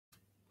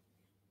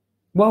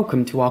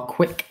Welcome to our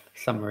quick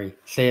summary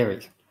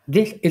series.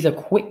 This is a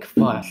quick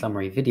fire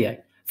summary video.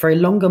 For a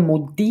longer,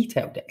 more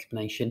detailed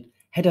explanation,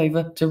 head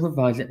over to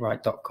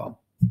reviseitright.com.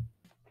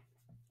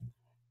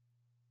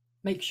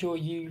 Make sure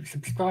you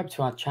subscribe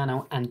to our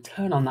channel and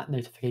turn on that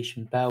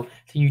notification bell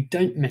so you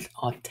don't miss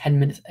our 10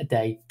 minutes a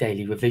day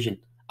daily revision,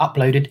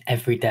 uploaded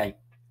every day.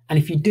 And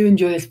if you do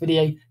enjoy this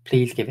video,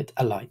 please give it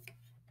a like.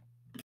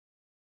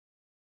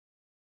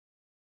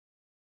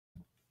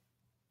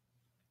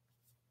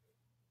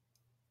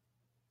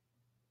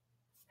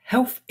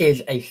 Health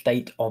is a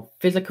state of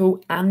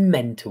physical and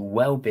mental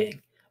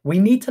well-being. We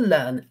need to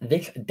learn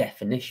this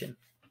definition.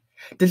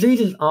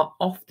 Diseases are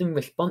often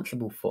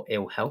responsible for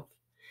ill health.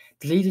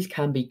 Diseases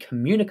can be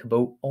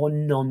communicable or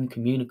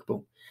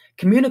non-communicable.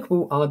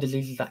 Communicable are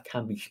diseases that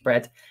can be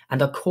spread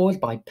and are caused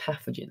by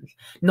pathogens.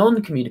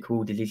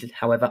 Non-communicable diseases,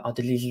 however, are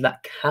diseases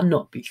that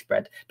cannot be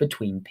spread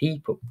between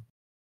people.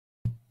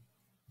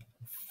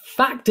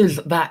 Factors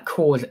that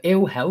cause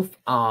ill health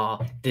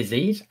are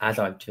disease, as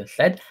I've just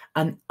said,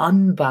 an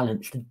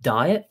unbalanced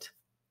diet,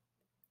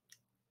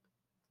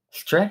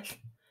 stress.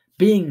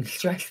 Being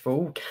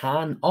stressful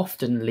can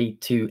often lead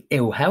to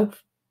ill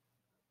health.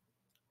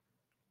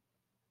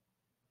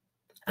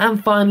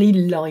 And finally,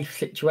 life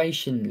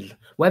situations,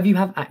 whether you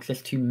have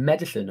access to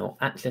medicine or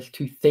access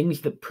to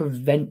things that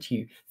prevent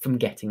you from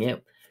getting ill,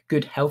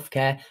 good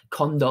healthcare,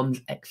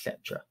 condoms,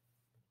 etc.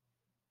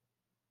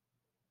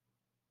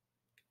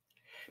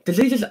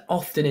 Diseases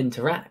often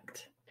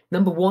interact.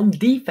 Number one,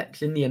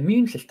 defects in the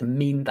immune system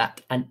mean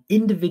that an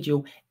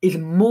individual is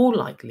more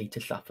likely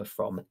to suffer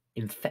from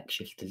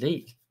infectious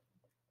disease.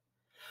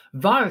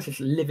 Viruses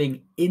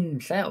living in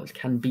cells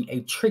can be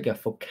a trigger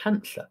for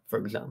cancer, for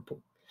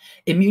example.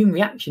 Immune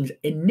reactions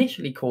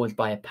initially caused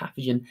by a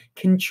pathogen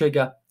can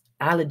trigger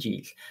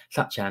allergies,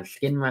 such as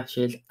skin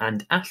rashes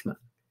and asthma.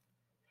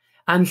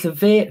 And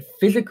severe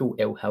physical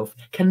ill health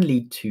can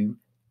lead to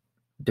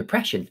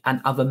depression and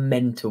other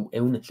mental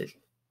illnesses.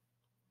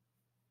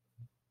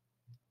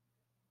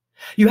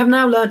 You have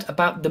now learnt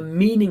about the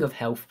meaning of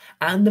health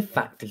and the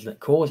factors that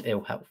cause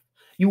ill health.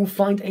 You will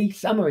find a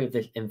summary of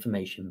this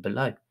information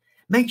below.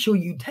 Make sure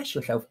you test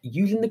yourself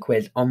using the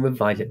quiz on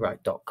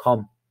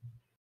reviseitright.com.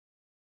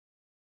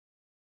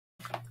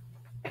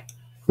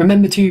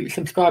 Remember to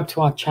subscribe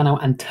to our channel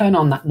and turn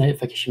on that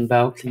notification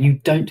bell so you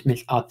don't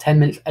miss our 10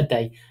 minutes a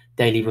day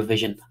daily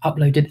revision,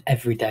 uploaded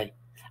every day.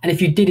 And if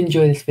you did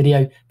enjoy this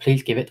video,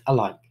 please give it a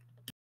like.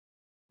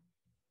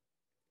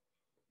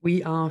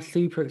 We are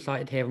super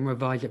excited here on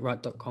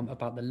reviseitright.com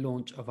about the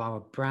launch of our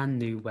brand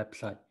new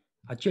website.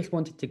 I just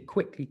wanted to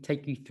quickly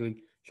take you through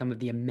some of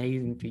the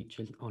amazing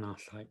features on our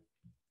site.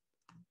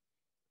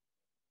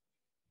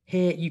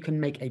 Here you can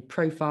make a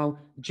profile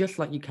just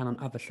like you can on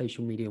other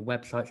social media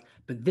websites,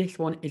 but this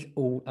one is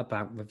all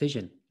about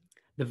revision,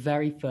 the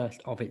very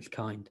first of its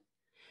kind.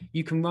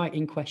 You can write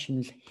in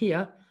questions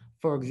here,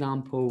 for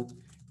example,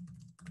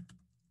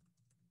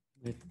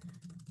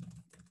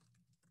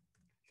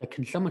 so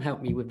can someone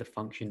help me with the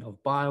function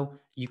of bile?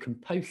 You can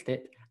post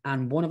it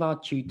and one of our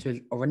tutors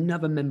or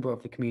another member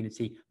of the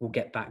community will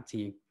get back to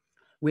you.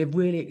 We're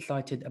really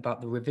excited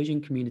about the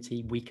revision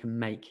community we can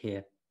make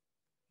here.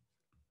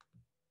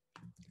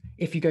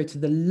 If you go to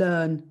the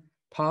Learn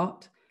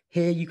part,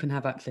 here you can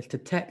have access to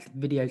text,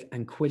 videos,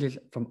 and quizzes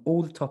from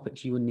all the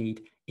topics you will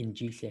need in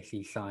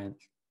GCSE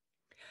Science.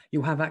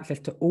 You'll have access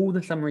to all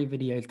the summary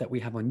videos that we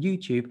have on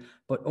YouTube,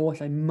 but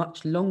also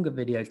much longer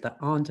videos that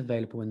aren't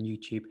available on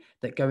YouTube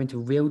that go into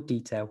real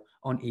detail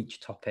on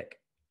each topic.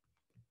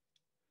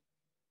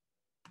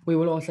 We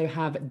will also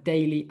have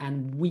daily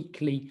and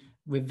weekly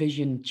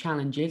revision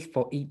challenges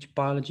for each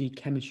biology,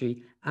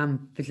 chemistry,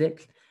 and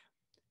physics.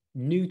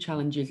 New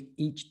challenges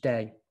each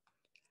day.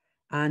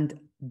 And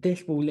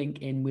this will link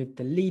in with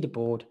the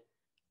leaderboard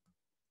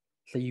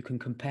so you can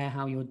compare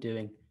how you're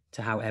doing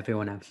to how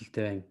everyone else is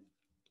doing.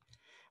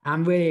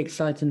 And really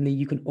excitingly,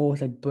 you can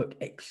also book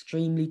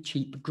extremely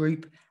cheap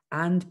group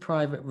and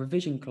private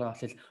revision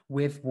classes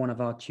with one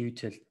of our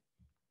tutors.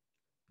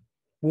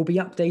 We'll be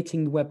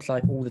updating the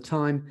website all the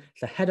time,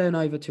 so head on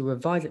over to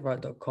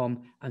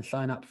reviseitright.com and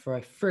sign up for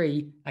a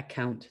free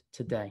account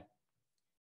today.